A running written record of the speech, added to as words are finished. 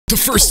The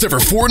first ever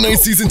Fortnite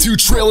Season 2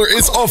 trailer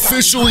is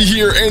officially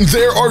here, and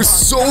there are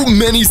so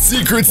many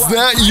secrets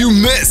that you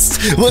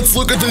missed. Let's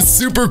look at this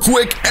super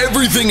quick.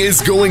 Everything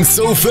is going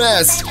so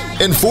fast,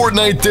 and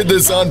Fortnite did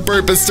this on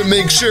purpose to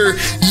make sure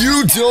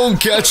you don't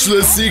catch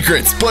the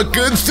secrets. But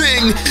good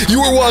thing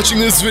you are watching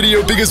this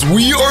video, because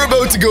we are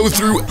about to go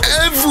through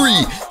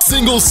every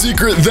single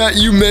secret that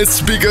you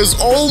missed, because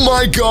oh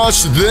my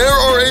gosh, there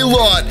are a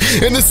lot,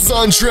 and this is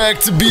on track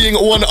to being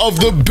one of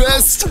the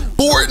best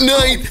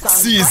Fortnite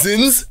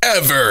seasons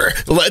ever.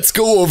 Let's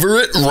go over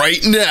it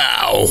right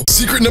now.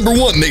 Secret number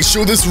 1, they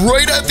show this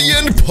right at the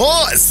end.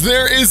 Pause.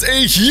 There is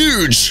a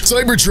huge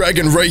cyber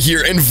dragon right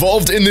here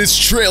involved in this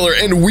trailer,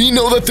 and we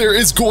know that there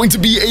is going to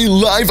be a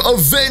live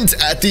event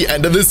at the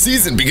end of the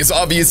season, because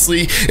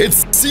obviously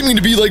it's seeming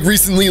to be like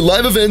recently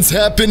live events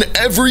happen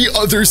every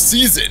other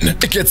season.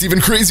 It gets even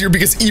crazier,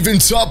 because even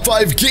Top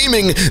 5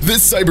 Gaming,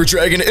 this cyber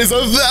dragon is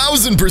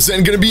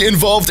 1000% gonna be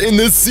involved in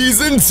this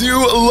season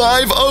 2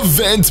 live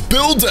event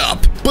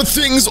build-up. But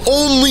things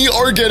only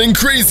are getting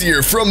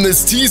crazier from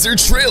this teaser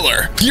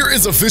trailer. Here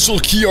is official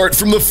key art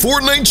from the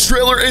Fortnite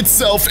trailer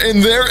itself,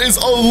 and there is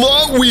a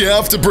lot we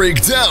have to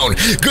break down.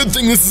 Good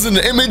thing this is an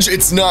image,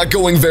 it's not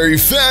going very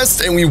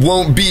fast, and we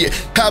won't be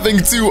having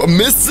to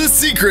miss the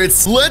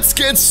secrets. Let's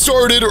get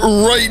started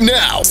right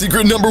now.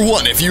 Secret number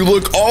 1, if you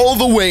look all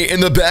the way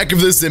in the back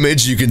of this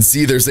image, you can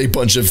see there's a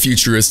bunch of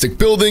futuristic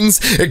buildings.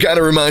 It kind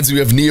of reminds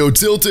me of Neo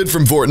Tilted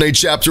from Fortnite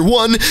Chapter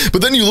 1,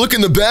 but then you look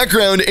in the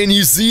background and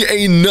you see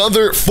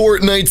another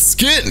Fortnite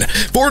skin.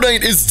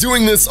 Fortnite is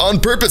doing this on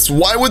purpose.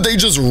 Why would they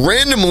just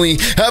randomly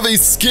have a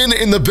skin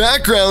in the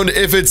background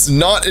if it's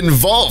not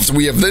involved?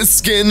 We have this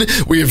skin,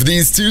 we have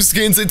these two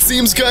skins. It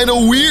seems kind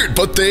of weird,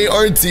 but they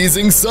are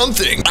teasing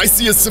something. I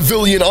see a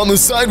civilian on the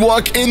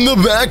sidewalk in the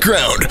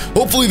background.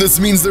 Hopefully this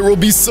means there will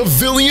be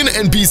civilian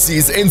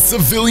NPCs and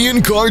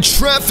civilian car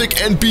traffic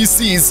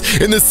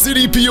NPCs in the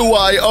city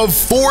POI of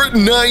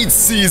Fortnite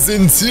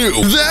Season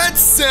 2. That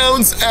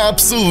sounds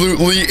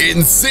absolutely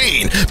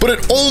insane, but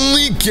it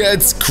only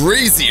gets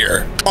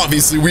crazier.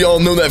 Obviously, we all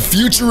know that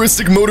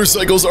futuristic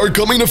motorcycles are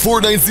coming to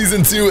Fortnite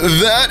Season 2.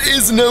 That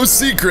is no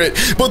secret,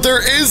 but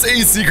there is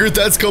a secret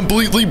that's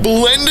completely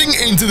blending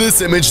into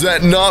this image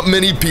that not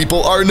many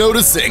people are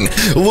noticing.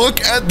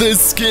 Look at this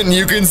skin.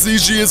 You can see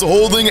she is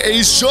holding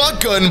a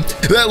shotgun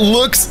that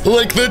looks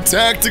like the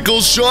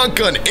tactical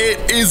shotgun.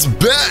 It is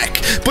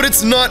back, but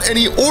it's not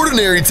any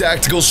ordinary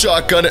tactical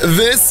shotgun.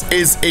 This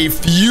is a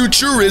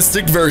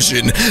futuristic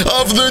version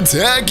of the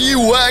Tacky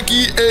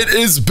Wacky. It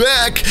is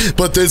back,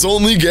 but this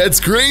only gets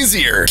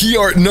crazier. Key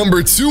art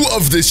number 2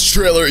 of this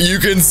trailer, you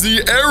can see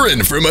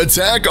Eren from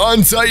Attack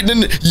on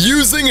Titan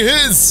using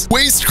his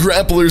waist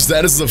grapplers.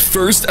 That is the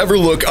first ever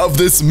look of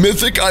this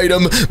mythic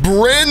item.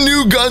 Brand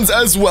new guns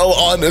as well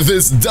on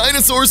this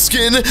dinosaur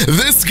skin,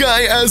 this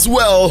guy as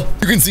well.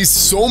 You can see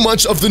so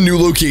much of the new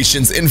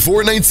locations in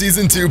Fortnite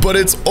Season 2, but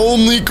it's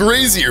only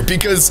crazier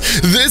because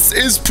this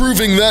is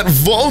proving that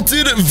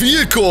vaulted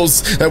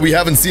vehicles that we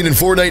haven't seen in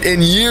Fortnite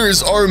in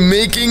years are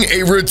making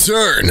a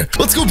return.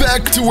 Let's go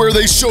back to where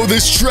they show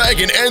this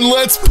dragon and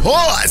let's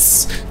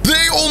pause.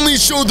 They only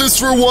showed this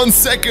for 1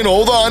 second.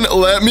 Hold on,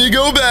 let me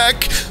go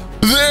back.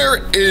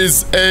 There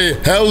is a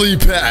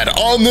helipad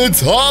on the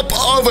top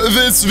of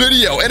this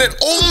video, and it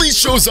only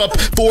shows up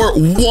for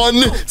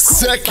 1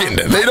 second.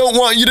 They don't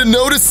want you to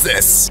notice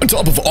this. On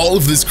top of all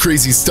of this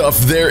crazy stuff,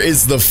 there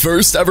is the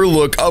first ever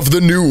look of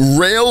the new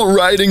rail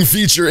riding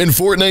feature in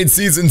Fortnite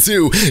Season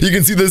 2. You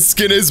can see the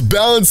skin is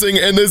balancing,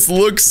 and this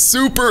looks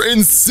super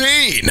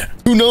insane.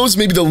 Who knows,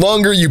 maybe the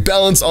longer you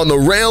balance on the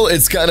rail,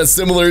 it's kind of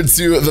similar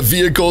to the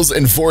vehicles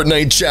in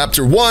Fortnite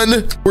Chapter 1,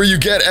 where you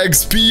get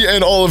XP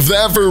and all of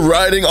that for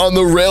riding on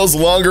the rails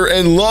longer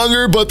and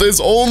longer, but this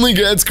only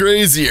gets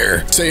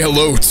crazier. Say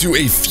hello to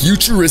a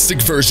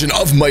futuristic version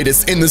of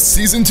Midas in the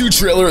Season 2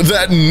 trailer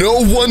that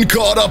no one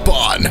caught up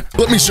on.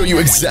 Let me show you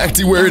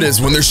exactly where it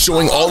is when they're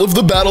showing all of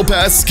the Battle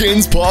Pass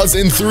skins. Pause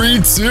in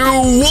 3, 2,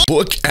 1.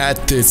 Look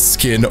at this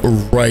skin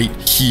right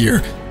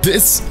here.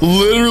 This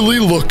literally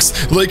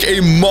looks like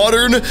a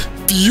modern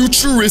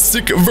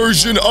futuristic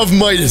version of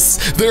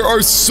Midas. There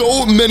are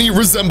so many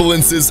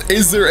resemblances.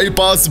 Is there a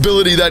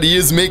possibility that he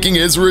is making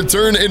his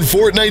return in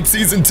Fortnite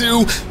Season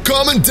 2?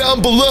 Comment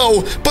down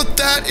below, but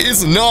that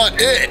is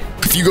not it.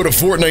 If you go to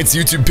Fortnite's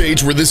YouTube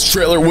page where this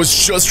trailer was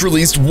just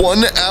released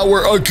 1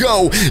 hour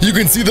ago, you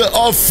can see the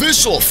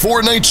official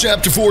Fortnite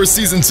Chapter 4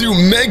 Season 2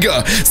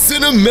 mega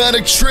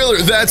cinematic trailer.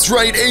 That's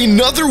right,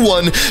 another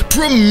one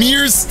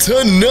premieres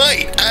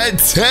tonight at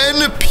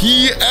 10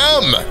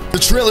 p.m. The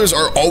trailers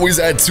are always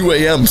at 2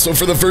 a.m., so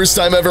for the first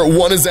time ever,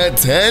 one is at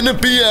 10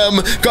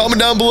 p.m. Comment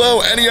down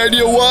below, any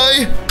idea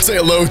why? Say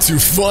hello to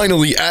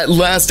finally, at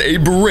last, a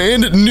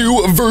brand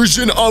new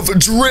version of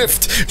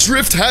Drift.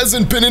 Drift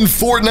hasn't been in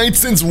Fortnite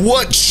since what?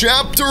 But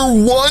Chapter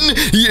 1,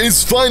 he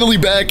is finally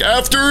back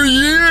after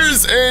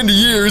years and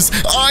years.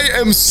 I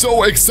am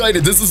so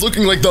excited. This is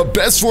looking like the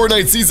best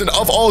Fortnite season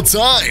of all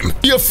time.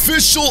 The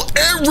official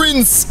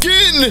Eren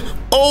skin.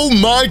 Oh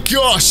my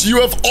gosh,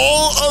 you have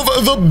all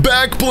of the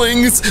back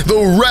blings,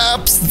 the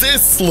wraps.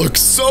 This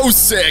looks so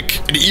sick.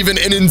 And even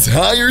an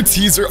entire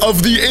teaser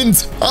of the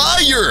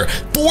entire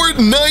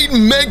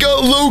Fortnite mega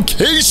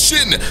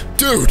location.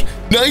 Dude,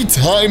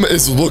 nighttime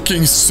is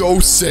looking so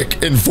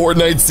sick in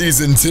Fortnite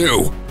Season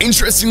 2.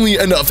 Interestingly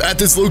enough, at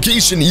this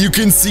location, you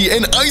can see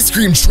an ice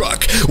cream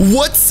truck.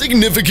 What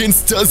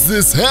significance does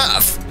this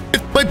have?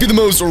 It might be the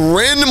most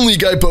random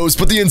leak I post,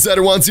 but the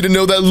insider wants you to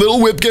know that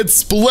Lil Whip gets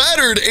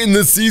splattered in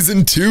the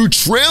Season 2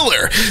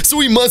 trailer. So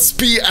we must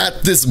be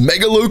at this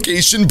mega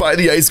location by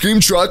the ice cream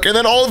truck, and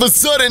then all of a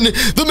sudden,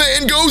 the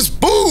man goes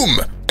boom!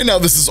 And now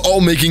this is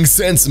all making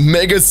sense.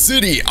 Mega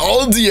City,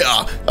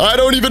 Aldia, I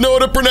don't even know how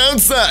to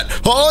pronounce that.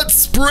 Hot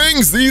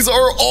Springs, these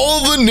are all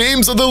the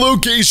names of the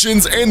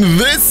locations, and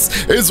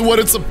this is what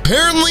it's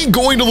apparently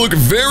going to look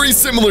very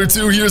similar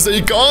to. Here's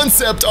a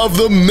concept of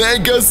the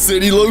Mega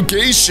City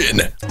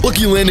location.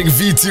 Lucky Landing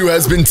V2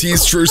 has been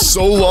teased for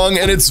so long,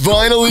 and it's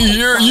finally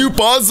here. You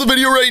pause the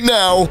video right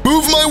now,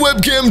 move my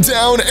webcam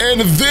down, and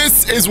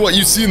this is what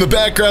you see in the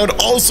background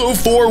also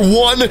for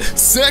 1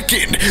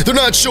 second. They're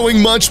not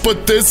showing much,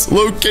 but this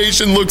location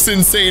looks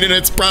insane, and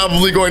it's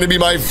probably going to be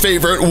my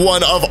favorite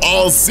one of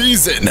all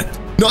season.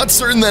 Not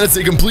certain that it's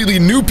a completely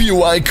new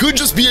POI, could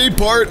just be a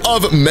part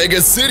of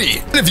Mega City.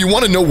 And if you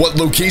want to know what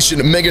location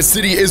Mega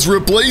City is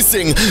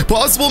replacing,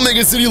 possible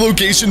Mega City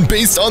location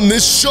based on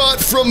this shot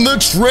from the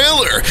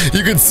trailer.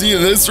 You can see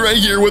this right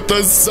here with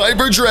the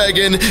Cyber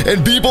Dragon,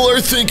 and people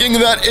are thinking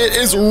that it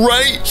is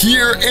right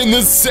here in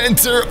the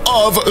center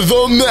of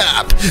the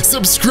map.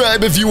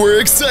 Subscribe if you were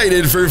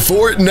excited for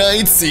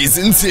Fortnite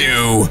Season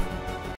 2.